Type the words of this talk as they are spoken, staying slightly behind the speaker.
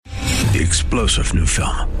the explosive new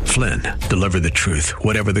film, Flynn, deliver the truth,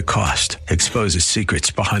 whatever the cost, exposes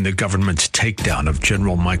secrets behind the government's takedown of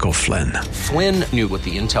General Michael Flynn. Flynn knew what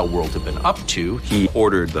the intel world had been up to. He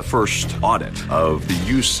ordered the first audit of the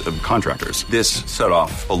use of contractors. This set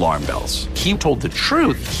off alarm bells. He told the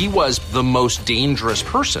truth. He was the most dangerous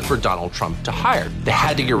person for Donald Trump to hire. They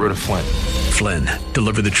had to get rid of Flynn. Flynn,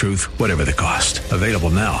 deliver the truth, whatever the cost. Available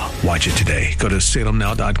now. Watch it today. Go to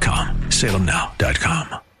salemnow.com.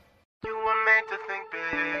 salemnow.com. You were made to think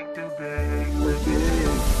big, too big, big.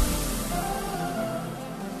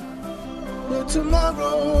 But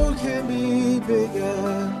tomorrow can be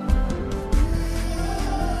bigger.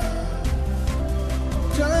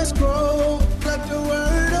 Just grow, let the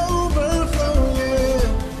word overflow, yeah.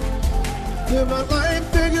 Live a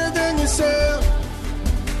life bigger than yourself.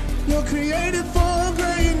 You're created for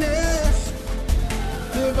greatness.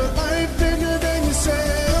 Live a life bigger than yourself.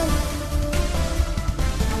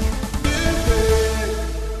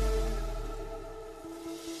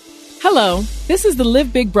 Hello, this is the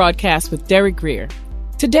Live Big broadcast with Derek Grier.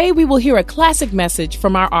 Today we will hear a classic message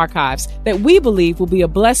from our archives that we believe will be a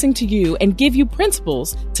blessing to you and give you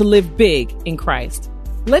principles to live big in Christ.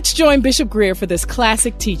 Let's join Bishop Grier for this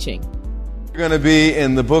classic teaching. We're going to be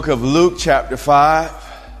in the book of Luke chapter 5,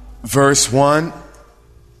 verse 1.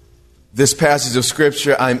 This passage of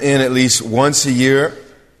scripture I'm in at least once a year,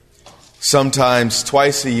 sometimes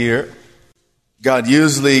twice a year. God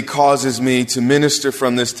usually causes me to minister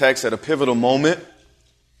from this text at a pivotal moment.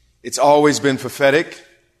 It's always been prophetic.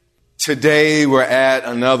 Today we're at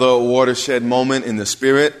another watershed moment in the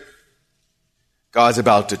Spirit. God's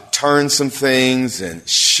about to turn some things and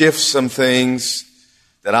shift some things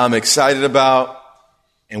that I'm excited about.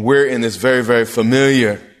 And we're in this very, very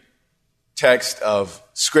familiar text of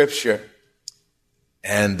Scripture.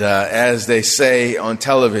 And as they say on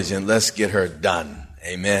television, let's get her done.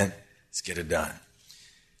 Amen. Let's get it done.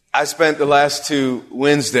 I spent the last 2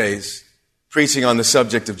 Wednesdays preaching on the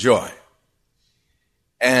subject of joy.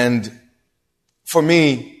 And for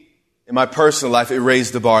me, in my personal life, it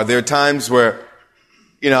raised the bar. There are times where,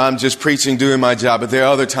 I'm just preaching, doing my job, but there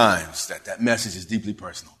are other times that message is deeply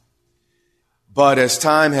personal. But as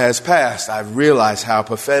time has passed, I've realized how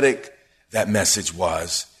prophetic that message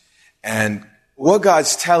was. And what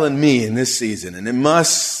God's telling me in this season, and it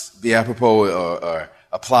must be apropos or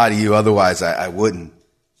apply to you, otherwise I wouldn't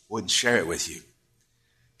share it with you.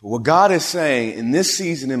 But what God is saying in this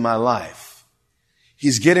season in my life,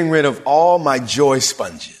 He's getting rid of all my joy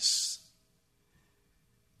sponges.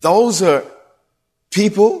 Those are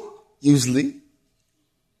people, usually,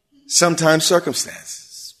 sometimes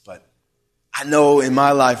circumstances. But I know in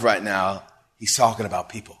my life right now, He's talking about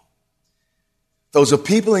people. Those are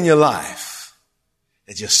people in your life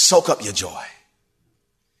that just soak up your joy.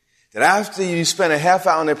 That after you spend a half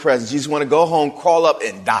hour in their presence, you just want to go home, crawl up,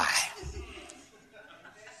 and die.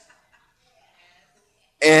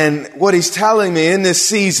 And what He's telling me in this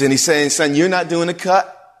season, He's saying, son, you're not doing the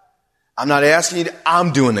cut. I'm not asking you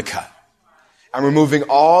I'm doing the cut. I'm removing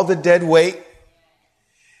all the dead weight,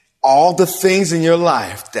 all the things in your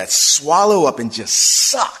life that swallow up and just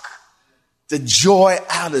suck the joy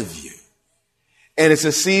out of you. And it's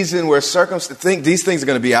a season where these things are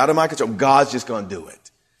going to be out of my control. God's just going to do it.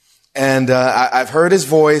 And I've heard His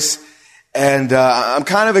voice, and I'm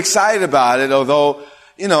kind of excited about it, although,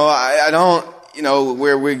 I don't,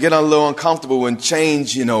 we're getting a little uncomfortable when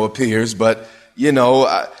change, appears. But,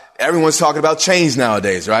 everyone's talking about change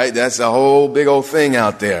nowadays, right? That's a whole big old thing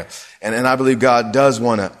out there. And I believe God does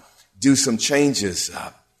want to do some changes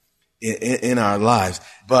in our lives.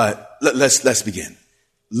 But let's begin.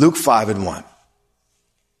 Luke 5:1.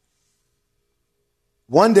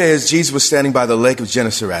 One day as Jesus was standing by the lake of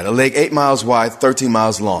Gennesaret, a lake 8 miles wide, 13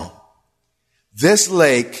 miles long. This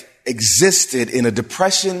lake existed in a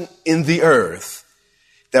depression in the earth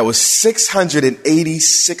that was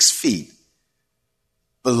 686 feet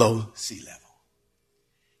below sea level.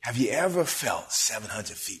 Have you ever felt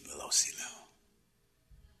 700 feet below sea level?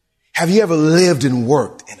 Have you ever lived and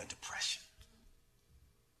worked in a depression?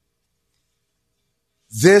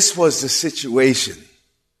 This was the situation of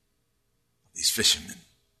these fishermen.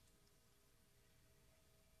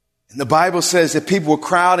 And the Bible says that people were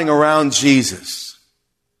crowding around Jesus.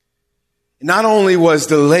 Not only was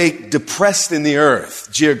the lake depressed in the earth,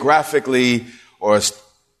 geographically or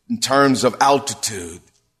in terms of altitude,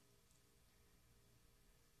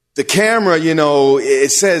 the camera,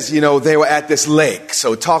 it says, they were at this lake.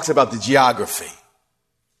 So it talks about the geography.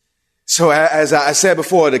 So as I said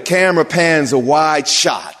before, the camera pans a wide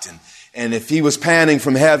shot. And if he was panning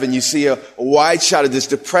from heaven, you see a wide shot of this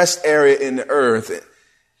depressed area in the earth.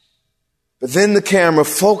 But then the camera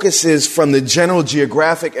focuses from the general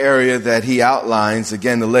geographic area that he outlines,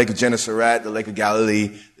 again, the Lake of Gennesaret, the Lake of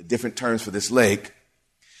Galilee, the different terms for this lake.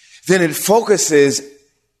 Then it focuses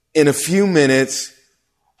in a few minutes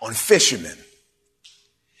on fishermen.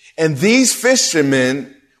 And these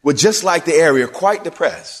fishermen were just like the area, quite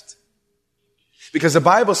depressed. Because the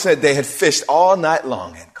Bible said they had fished all night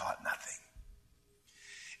long and caught nothing.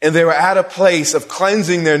 And they were at a place of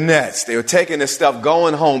cleansing their nets. They were taking their stuff,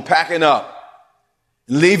 going home, packing up,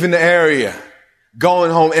 leaving the area,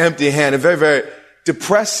 going home empty-handed. A very, very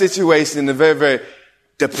depressed situation in a very, very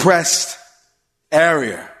depressed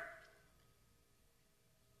area.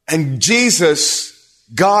 And Jesus,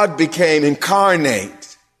 God became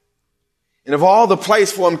incarnate. And of all the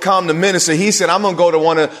place for him to come to minister, he said, I'm going to go to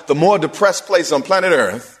one of the more depressed places on planet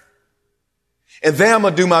Earth. And there I'm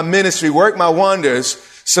going to do my ministry, work my wonders,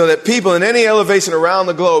 so that people in any elevation around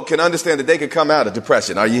the globe can understand that they can come out of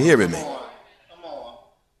depression. Are you hearing me? Come on.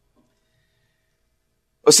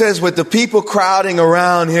 It says, with the people crowding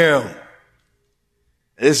around him.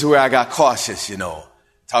 This is where I got cautious,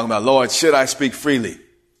 talking about, Lord, should I speak freely?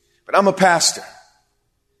 But I'm a pastor,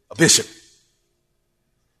 a bishop.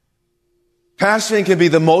 Pastoring can be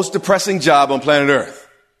the most depressing job on planet Earth.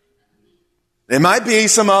 There might be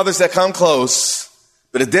some others that come close,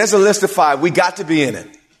 but if there's a list of 5, we got to be in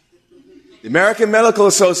it. The American Medical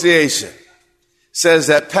Association says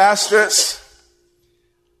that pastors,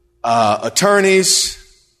 attorneys,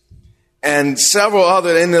 and several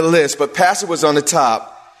other in the list, but pastor was on the top.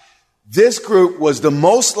 This group was the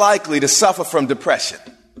most likely to suffer from depression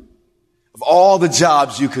of all the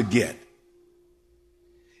jobs you could get.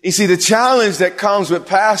 You see, the challenge that comes with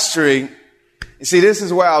pastoring, this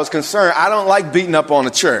is where I was concerned. I don't like beating up on the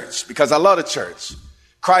church because I love the church.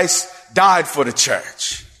 Christ died for the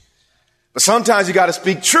church. But sometimes you got to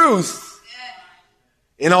speak truth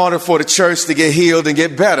in order for the church to get healed and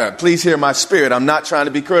get better. Please hear my spirit. I'm not trying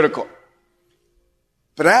to be critical.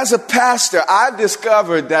 But as a pastor, I've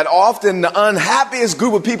discovered that often the unhappiest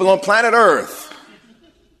group of people on planet Earth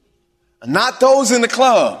are not those in the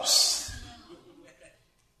clubs.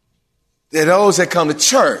 They're those that come to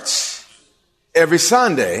church every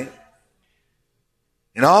Sunday,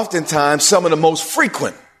 and oftentimes some of the most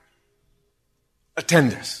frequent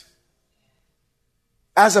attenders.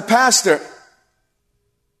 As a pastor,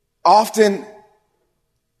 often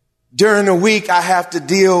during the week I have to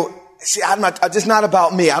deal. It's just not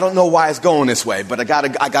about me. I don't know why it's going this way, but I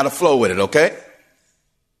gotta flow with it. Okay.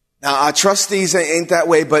 Now our trustees ain't that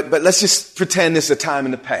way, but let's just pretend this is a time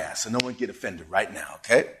in the past, so no one get offended right now.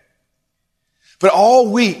 Okay. But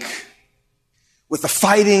all week, with the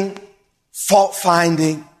fighting, fault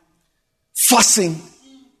finding, fussing,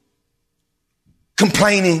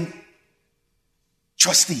 complaining,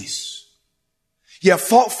 trustees. You have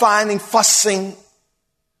fault finding, fussing,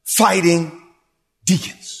 fighting,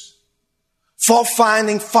 deacons. Fault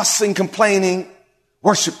finding, fussing, complaining,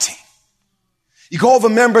 worship team. You go over a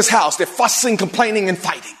member's house, they're fussing, complaining, and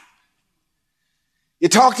fighting. You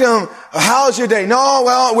talk to them, how's your day? No,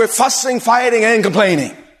 well, we're fussing, fighting, and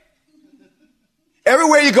complaining.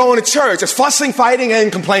 Everywhere you go in the church, it's fussing, fighting,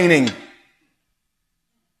 and complaining.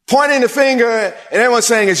 Pointing the finger, and everyone's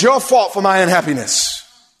saying, it's your fault for my unhappiness.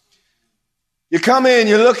 You come in,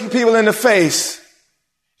 you look at people in the face.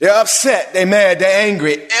 They're upset, they're mad, they're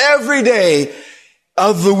angry. Every day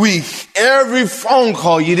of the week, every phone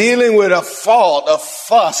call, you're dealing with a fault, a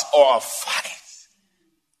fuss, or a fight.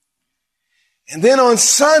 And then on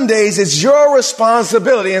Sundays, it's your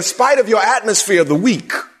responsibility, in spite of your atmosphere of the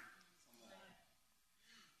week.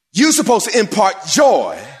 You're supposed to impart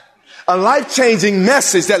joy, a life-changing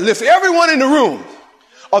message that lifts everyone in the room.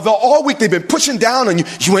 Although all week they've been pushing down on you.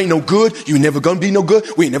 You ain't no good. You never gonna be no good.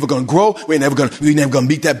 We ain't never gonna grow. We ain't never gonna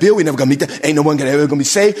meet that bill. We never gonna meet that. Ain't no one ever gonna be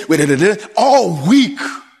saved. All week.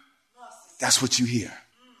 That's what you hear.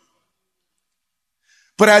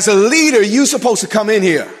 But as a leader, you're supposed to come in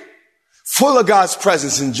here full of God's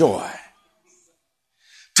presence and joy.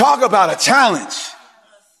 Talk about a challenge.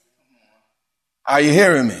 Are you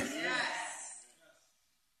hearing me?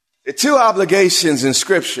 There are 2 obligations in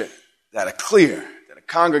Scripture that are clear that a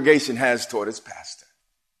congregation has toward its pastor.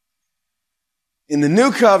 In the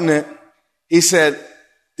New Covenant, he said,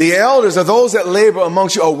 the elders are those that labor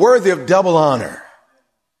amongst you are worthy of double honor.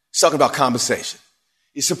 He's talking about compensation.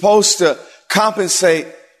 You're supposed to compensate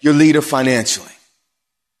your leader financially.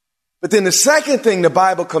 But then the second thing the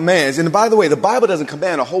Bible commands, and by the way, the Bible doesn't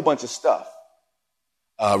command a whole bunch of stuff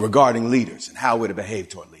regarding leaders and how we're to behave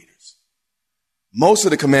toward leaders. Most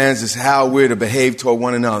of the commands is how we're to behave toward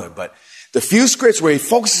one another. But the few scriptures where he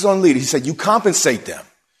focuses on leaders, he said, you compensate them.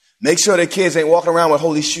 Make sure their kids ain't walking around with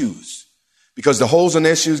holy shoes. Because the holes in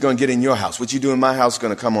their shoes going to get in your house. What you do in my house is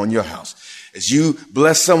going to come on your house. As you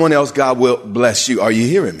bless someone else, God will bless you. Are you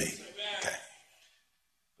hearing me? Okay.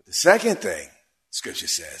 But the second thing Scripture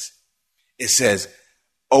says, it says,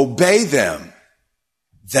 obey them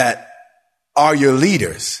that are your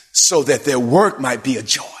leaders so that their work might be a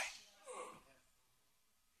joy.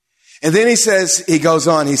 And then he goes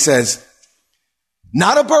on, he says,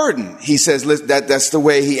 not a burden. He says that's the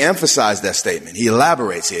way he emphasized that statement. He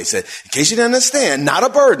elaborates here. He said, in case you didn't understand, not a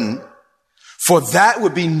burden, for that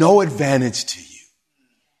would be no advantage to you.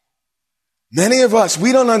 Many of us,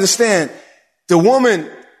 we don't understand the woman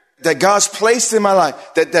that God's placed in my life,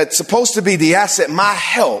 that's supposed to be the asset, my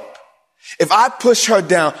help. If I push her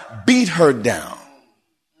down, beat her down,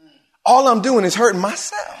 all I'm doing is hurting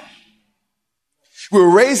myself. We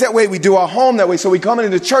were raised that way. We do our home that way. So we come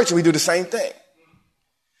into the church and we do the same thing.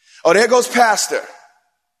 Oh, there goes pastor.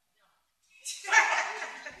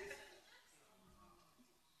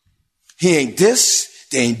 He ain't this.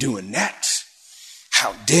 They ain't doing that.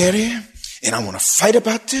 How dare they? And I want to fight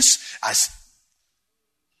about this.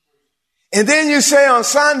 And then you say on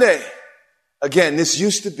Sunday, again, this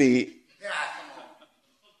used to be,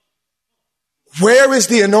 where is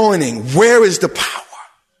the anointing? Where is the power?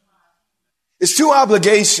 There's two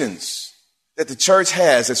obligations that the church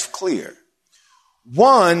has that's clear.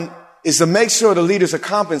 One is to make sure the leaders are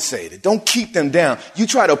compensated. Don't keep them down. You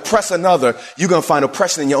try to oppress another, you're going to find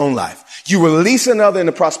oppression in your own life. You release another in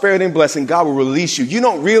the prosperity and blessing, God will release you. You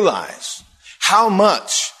don't realize how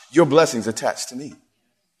much your blessings attached to me.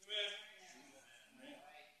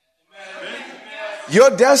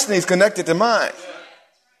 Your destiny is connected to mine.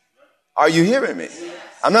 Are you hearing me?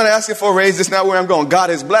 I'm not asking for a raise. That's not where I'm going.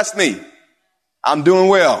 God has blessed me. I'm doing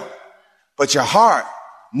well. But your heart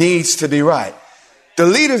needs to be right. The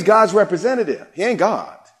leader's God's representative. He ain't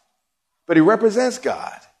God, but he represents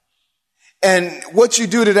God. And what you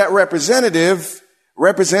do to that representative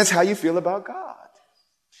represents how you feel about God.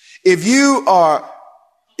 If you're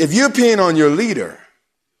peeing on your leader,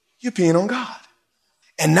 you're peeing on God.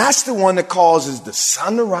 And that's the one that causes the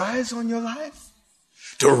sun to rise on your life,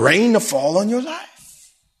 the rain to fall on your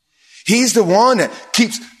life. He's the one that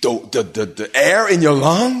keeps the air in your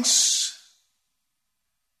lungs.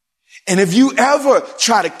 And if you ever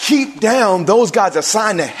try to keep down those God's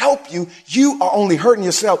assigned to help you, you are only hurting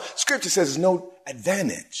yourself. Scripture says there's no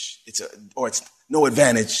advantage. It's no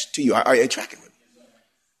advantage to you. Are you tracking with me?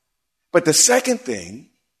 But the second thing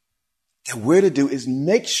that we're to do is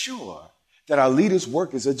make sure that our leader's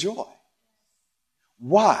work is a joy.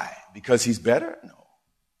 Why? Because he's better? No.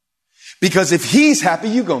 Because if he's happy,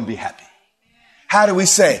 you're going to be happy. How do we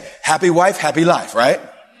say? Happy wife, happy life, right?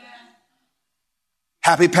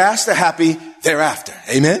 Happy pastor, happy thereafter.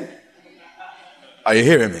 Amen? Are you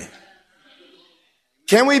hearing me?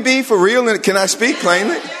 Can we be for real? And can I speak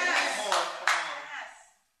plainly?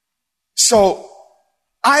 So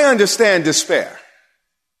I understand despair.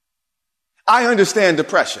 I understand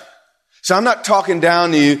depression. So I'm not talking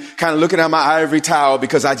down to you, kind of looking at my ivory tower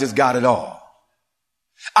because I just got it all.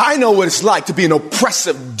 I know what it's like to be in an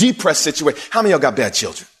oppressive, depressed situation. How many of y'all got bad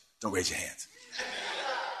children? Don't raise your hands.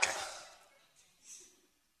 Okay.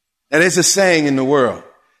 Now, there's a saying in the world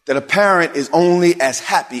that a parent is only as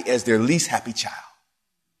happy as their least happy child.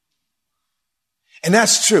 And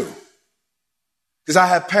that's true. Because I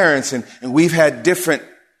have parents and we've had different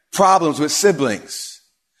problems with siblings.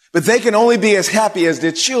 But they can only be as happy as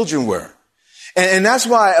their children were. And that's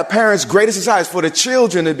why a parent's greatest desire is for the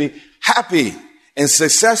children to be happy and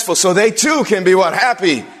successful so they too can be what?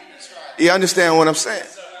 Happy. You understand what I'm saying?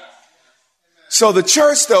 So the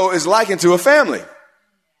church, though, is likened to a family.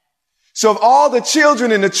 So if all the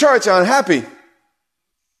children in the church are unhappy,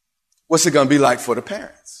 what's it going to be like for the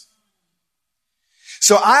parents?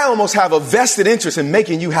 So I almost have a vested interest in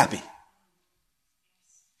making you happy.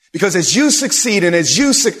 Because as you succeed and as you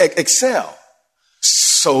excel,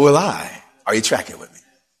 so will I. Are you tracking with me?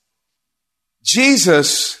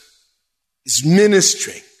 Jesus is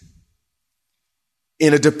ministering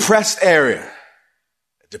in a depressed area,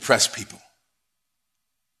 depressed people.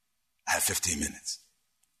 I have 15 minutes.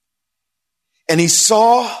 And he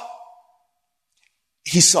saw,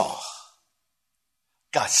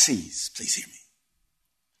 God sees, please hear me.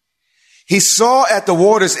 He saw at the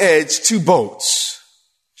water's edge 2 boats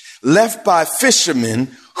left by fishermen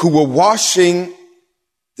who were washing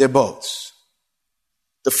their boats.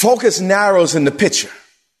 The focus narrows in the picture.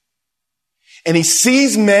 And he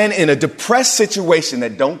sees men in a depressed situation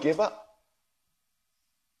that don't give up.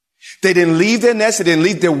 They didn't leave their nets.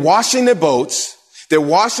 They're washing their boats. They're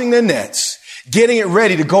washing their nets, getting it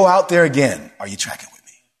ready to go out there again. Are you tracking with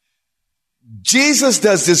me? Jesus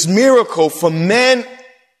does this miracle for men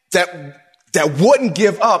that wouldn't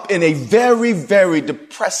give up in a very, very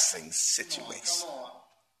depressing situation.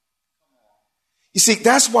 You see,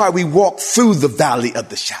 that's why we walk through the valley of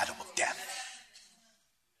the shadow of death.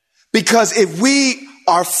 Because if we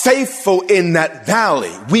are faithful in that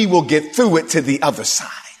valley, we will get through it to the other side.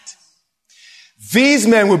 These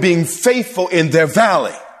men were being faithful in their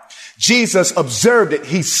valley. Jesus observed it,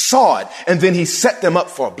 he saw it, and then he set them up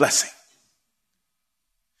for a blessing.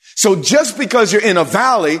 So just because you're in a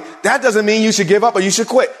valley, that doesn't mean you should give up or you should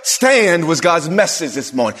quit. Stand was God's message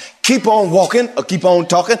this morning. Keep on walking or keep on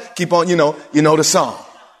talking. Keep on, you know the song.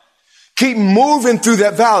 Keep moving through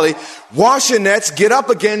that valley. Wash your nets, get up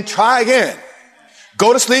again, try again.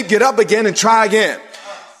 Go to sleep, get up again and try again.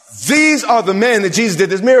 These are the men that Jesus did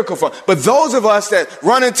this miracle for. But those of us that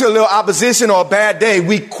run into a little opposition or a bad day,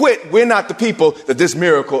 we quit. We're not the people that this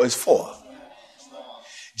miracle is for.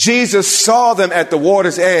 Jesus saw them at the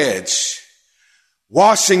water's edge,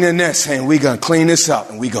 washing their nets, saying, we're going to clean this up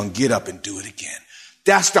and we're going to get up and do it again.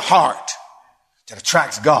 That's the heart that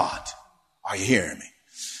attracts God. Are you hearing me?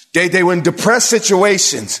 They were in depressed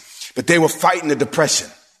situations, but they were fighting the depression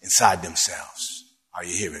inside themselves. Are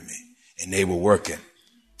you hearing me? And they were working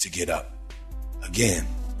to get up again.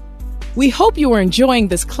 We hope you are enjoying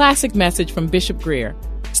this classic message from Bishop Greer.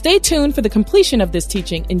 Stay tuned for the completion of this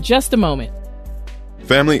teaching in just a moment.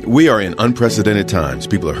 Family, we are in unprecedented times.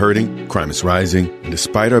 People are hurting, crime is rising, and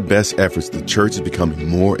despite our best efforts, the church is becoming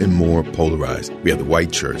more and more polarized. We have the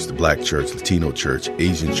white church, the black church, Latino church,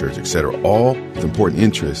 Asian church, etc., all with important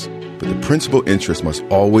interests, but the principal interest must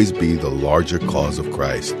always be the larger cause of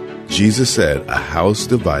Christ. Jesus said, a house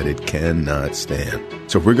divided cannot stand.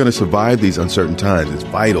 So if we're going to survive these uncertain times, it's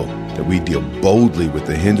vital that we deal boldly with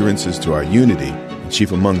the hindrances to our unity, and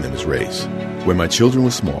chief among them is race. When my children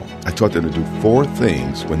were small, I taught them to do 4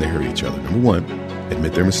 things when they hurt each other. Number 1,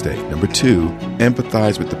 admit their mistake. Number 2,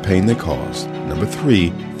 empathize with the pain they caused. Number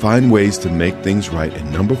 3, find ways to make things right.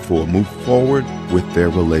 And number 4, move forward with their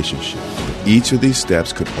relationship. But each of these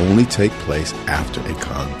steps could only take place after a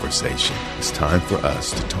conversation. It's time for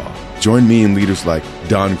us to talk. Join me and leaders like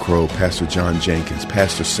Don Crow, Pastor John Jenkins,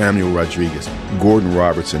 Pastor Samuel Rodriguez, Gordon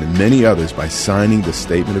Robertson, and many others by signing the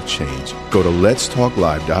Statement of Change. Go to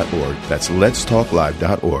letstalklive.org. That's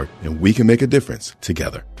letstalklive.org, and we can make a difference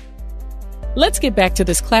together. Let's get back to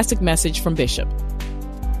this classic message from Bishop.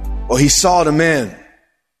 Well, he saw the men,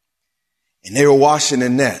 and they were washing their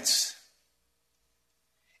nets.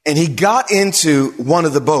 And he got into one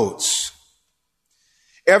of the boats.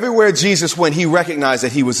 Everywhere Jesus went, he recognized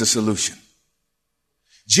that he was a solution.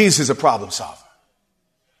 Jesus is a problem solver.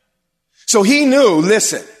 So he knew,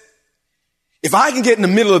 listen, if I can get in the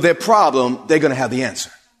middle of their problem, they're going to have the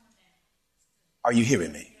answer. Are you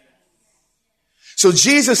hearing me? So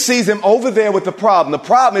Jesus sees them over there with the problem. The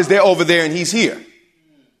problem is they're over there and he's here.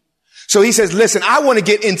 So he says, listen, I want to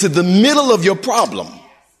get into the middle of your problem.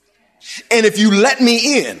 And if you let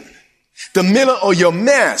me in the middle of your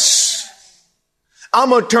mess, I'm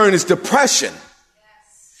going to turn this depression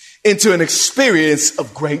into an experience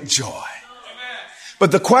of great joy.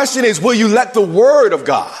 But the question is, will you let the word of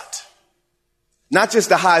God, not just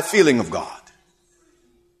the high feeling of God,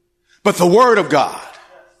 but the word of God?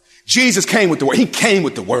 Jesus came with the word. He came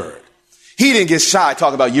with the word. He didn't get shy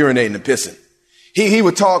talking about urinating and pissing. He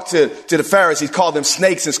would talk to the Pharisees, call them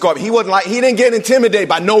snakes and scorpions. He didn't get intimidated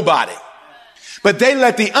by nobody. But they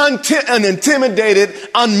let the unintimidated,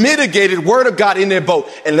 unmitigated word of God in their boat.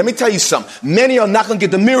 And let me tell you something. Many are not going to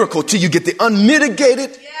get the miracle till you get the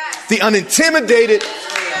unmitigated, the unintimidated,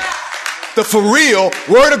 the for real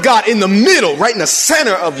word of God in the middle, right in the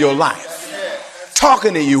center of your life.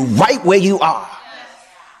 Talking to you right where you are.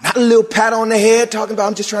 Not a little pat on the head talking about,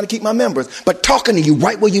 I'm just trying to keep my members, but talking to you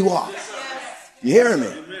right where you are. You hearing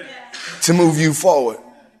me? To move you forward.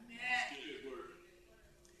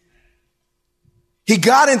 He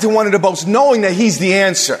got into one of the boats knowing that he's the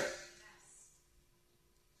answer.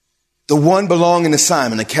 The one belonging to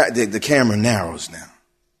Simon. The camera narrows now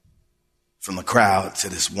from the crowd to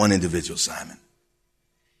this one individual, Simon.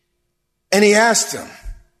 And he asked him,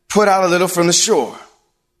 put out a little from the shore.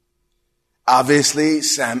 Obviously,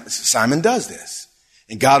 Simon does this.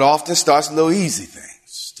 And God often starts with little easy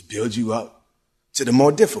things to build you up to the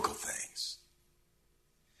more difficult things.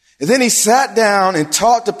 And then he sat down and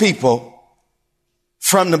taught the people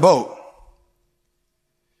from the boat.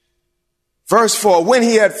 Verse 4, when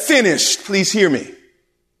he had finished, please hear me.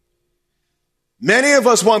 Many of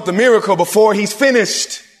us want the miracle before he's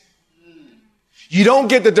finished. You don't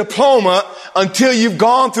get the diploma until you've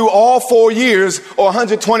gone through all 4 years or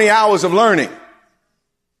 120 hours of learning.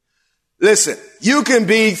 Listen, you can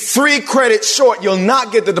be 3 credits short. You'll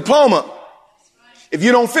not get the diploma if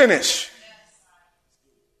you don't finish.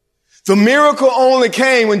 The miracle only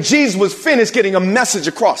came when Jesus was finished getting a message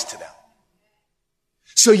across to them.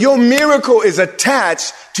 So your miracle is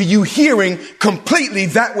attached to you hearing completely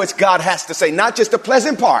that which God has to say, not just the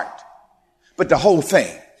pleasant part, but the whole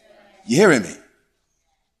thing. You hearing me?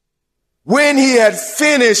 When he had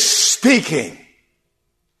finished speaking,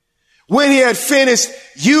 when he had finished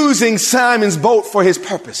using Simon's boat for his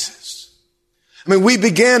purposes. I mean, we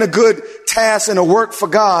began a good task and a work for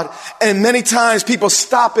God, and many times people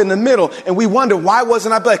stop in the middle and we wonder, why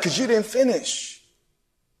wasn't I blessed? Because you didn't finish.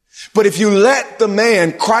 But if you let the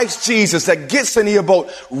man, Christ Jesus, that gets into your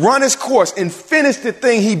boat, run his course and finish the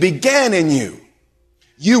thing he began in you,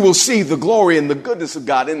 you will see the glory and the goodness of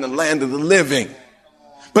God in the land of the living.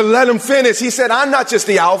 But let him finish. He said, I'm not just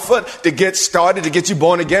the Alpha to get started, to get you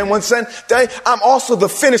born again one Sunday. I'm also the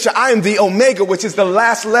finisher. I am the Omega, which is the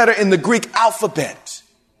last letter in the Greek alphabet.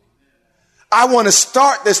 I want to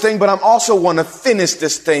start this thing, but I also want to finish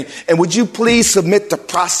this thing. And would you please submit the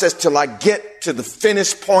process till I get to the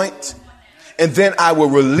finish point? And then I will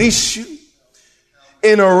release you.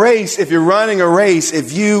 In a race, if you're running a race,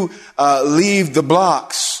 if you leave the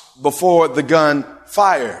blocks before the gun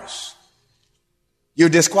fires, you're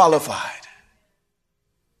disqualified.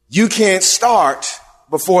 You can't start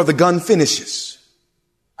before the gun finishes.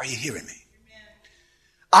 Are you hearing me?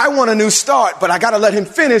 I want a new start, but I got to let him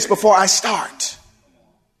finish before I start.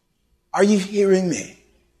 Are you hearing me?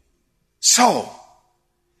 So,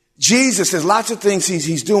 Jesus, there's lots of things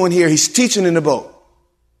he's doing here. He's teaching in the boat.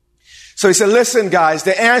 So he said, listen, guys,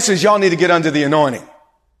 the answer is y'all need to get under the anointing.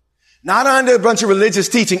 Not under a bunch of religious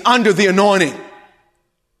teaching, under the anointing.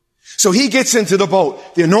 So he gets into the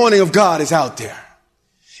boat. The anointing of God is out there.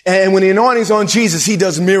 And when the anointing is on Jesus, he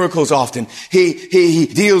does miracles often. He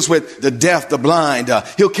deals with the deaf, the blind.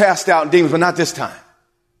 He'll cast out demons, but not this time.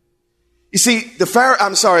 You see,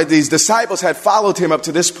 these disciples had followed him up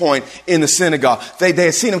to this point in the synagogue. They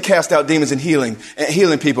had seen him cast out demons and healing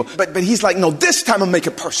people. But he's like, no, this time I'll make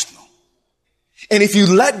it personal. And if you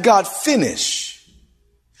let God finish,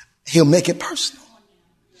 he'll make it personal.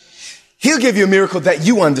 He'll give you a miracle that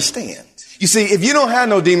you understand. You see, if you don't have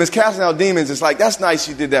no demons, casting out demons, it's like, that's nice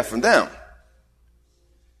you did that from them.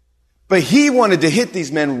 But he wanted to hit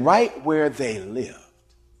these men right where they lived.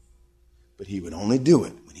 But he would only do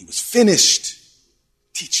it when he was finished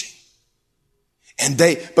teaching. And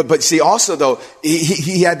but see, also though,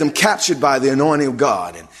 he had them captured by the anointing of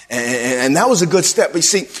God. And that was a good step. But you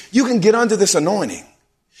see, you can get under this anointing.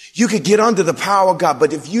 You could get under the power of God.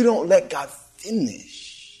 But if you don't let God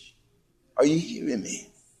finish, are you hearing me?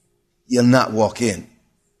 You'll not walk in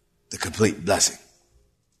the complete blessing.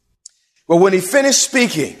 Well, when he finished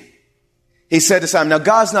speaking, he said to Simon, now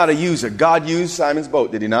God's not a user. God used Simon's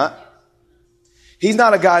boat, did he not? He's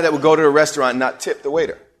not a guy that would go to a restaurant and not tip the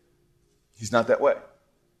waiter. He's not that way.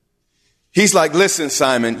 He's like, listen,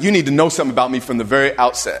 Simon, you need to know something about me from the very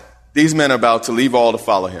outset. These men are about to leave all to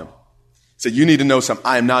follow him. He said, you need to know something.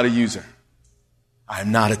 I am not a user. I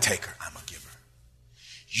am not a taker. I'm a giver.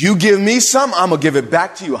 You give me some, I'm going to give it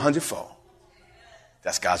back to you 100-fold.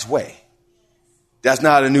 That's God's way. That's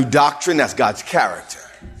not a new doctrine. That's God's character.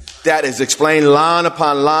 That is explained line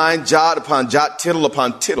upon line, jot upon jot, tittle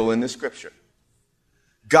upon tittle in the scripture.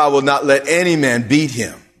 God will not let any man beat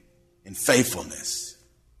him in faithfulness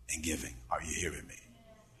and giving. Are you hearing me?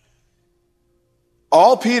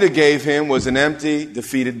 All Peter gave him was an empty,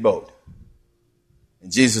 defeated boat.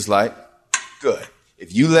 And Jesus like, good.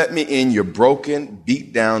 If you let me in your broken,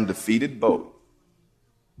 beat down, defeated boat,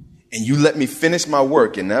 and you let me finish my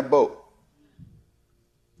work in that boat,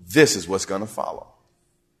 this is what's going to follow.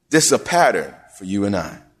 This is a pattern for you and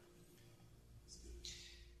I.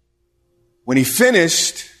 When he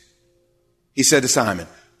finished, he said to Simon,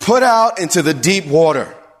 put out into the deep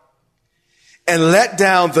water and let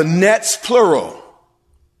down the nets, plural,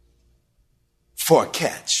 for a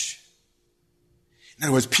catch. In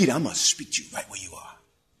other words, Peter, I'm going to speak to you right where you are.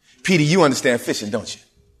 Peter, you understand fishing, don't you?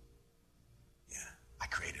 Yeah, I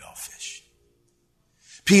created all fish.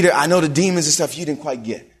 Peter, I know the demons and stuff you didn't quite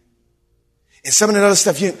get. And some of the other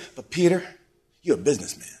stuff but Peter, you're a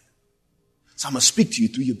businessman. So I'm going to speak to you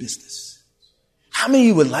through your business. How many of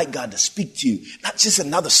you would like God to speak to you? Not just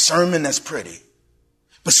another sermon that's pretty,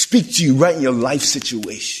 but speak to you right in your life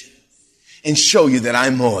situation and show you that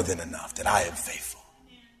I'm more than enough, that I am faithful.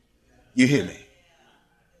 You hear me?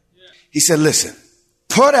 He said, listen,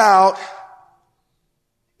 put out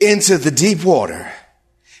into the deep water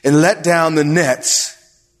and let down the nets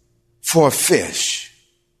for a fish.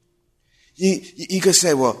 You could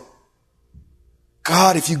say, well,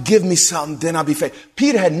 God, if you give me something, then I'll be faithful.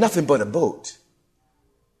 Peter had nothing but a boat.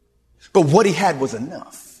 But what he had was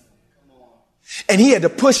enough. And he had to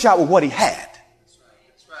push out with what he had.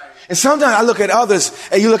 And sometimes I look at others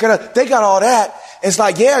and you look at others, they got all that. And it's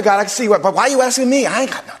like, yeah, God, I can see what, but why are you asking me? I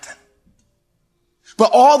ain't got nothing.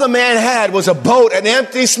 But all the man had was a boat, an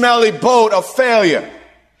empty, smelly boat of failure.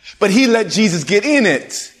 But he let Jesus get in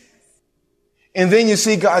it. And then you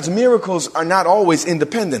see God's miracles are not always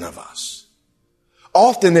independent of us.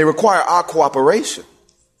 Often they require our cooperation.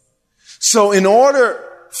 So in order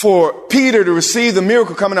for Peter to receive the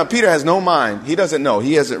miracle coming up, Peter has no mind. He doesn't know.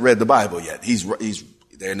 He hasn't read the Bible yet.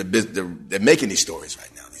 They're in the business. They're making these stories right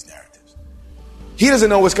now, these narratives. He doesn't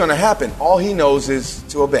know what's going to happen. All he knows is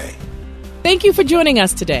to obey. Thank you for joining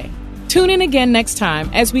us today. Tune in again next time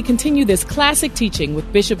as we continue this classic teaching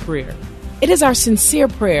with Bishop Greer. It is our sincere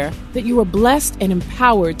prayer that you are blessed and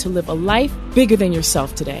empowered to live a life bigger than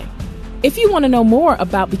yourself today. If you want to know more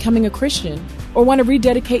about becoming a Christian or want to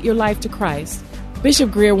rededicate your life to Christ,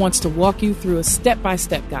 Bishop Greer wants to walk you through a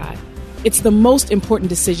step-by-step guide. It's the most important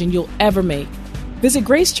decision you'll ever make. Visit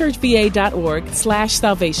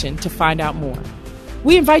gracechurchva.org/salvation to find out more.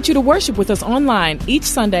 We invite you to worship with us online each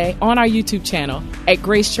Sunday on our YouTube channel at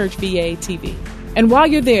Grace Church VA TV. And while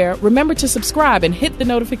you're there, remember to subscribe and hit the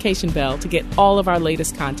notification bell to get all of our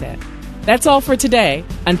latest content. That's all for today.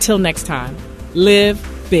 Until next time, live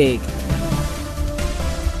big.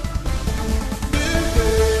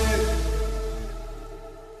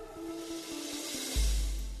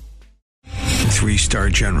 Three-star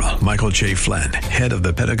General Michael J. Flynn, head of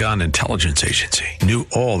the Pentagon Intelligence Agency, knew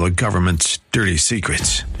all the government's dirty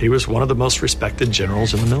secrets. He was one of the most respected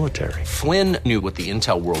generals in the military. Flynn knew what the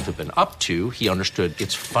intel world had been up to. He understood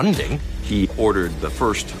its funding. He ordered the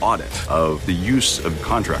first audit of the use of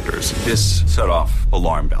contractors. This set off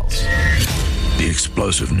alarm bells. The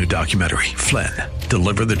explosive new documentary, Flynn,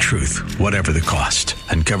 Deliver the Truth, Whatever the Cost,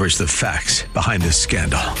 uncovers the facts behind this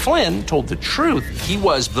scandal. Flynn told the truth. He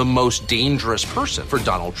was the most dangerous person for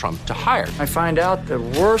Donald Trump to hire. I find out the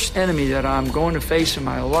worst enemy that I'm going to face in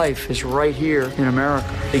my life is right here in America.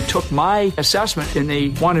 They took my assessment and they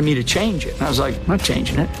wanted me to change it. And I was like, I'm not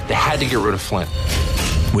changing it. They had to get rid of Flynn.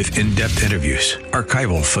 With in-depth interviews,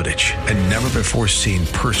 archival footage, and never-before-seen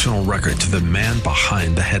personal records of the man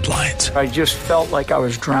behind the headlines. I just felt like I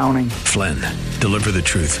was drowning. Flynn, Deliver the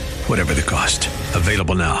Truth, Whatever the Cost.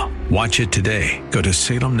 Available now. Watch it today. Go to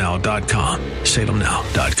salemnow.com.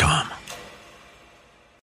 salemnow.com.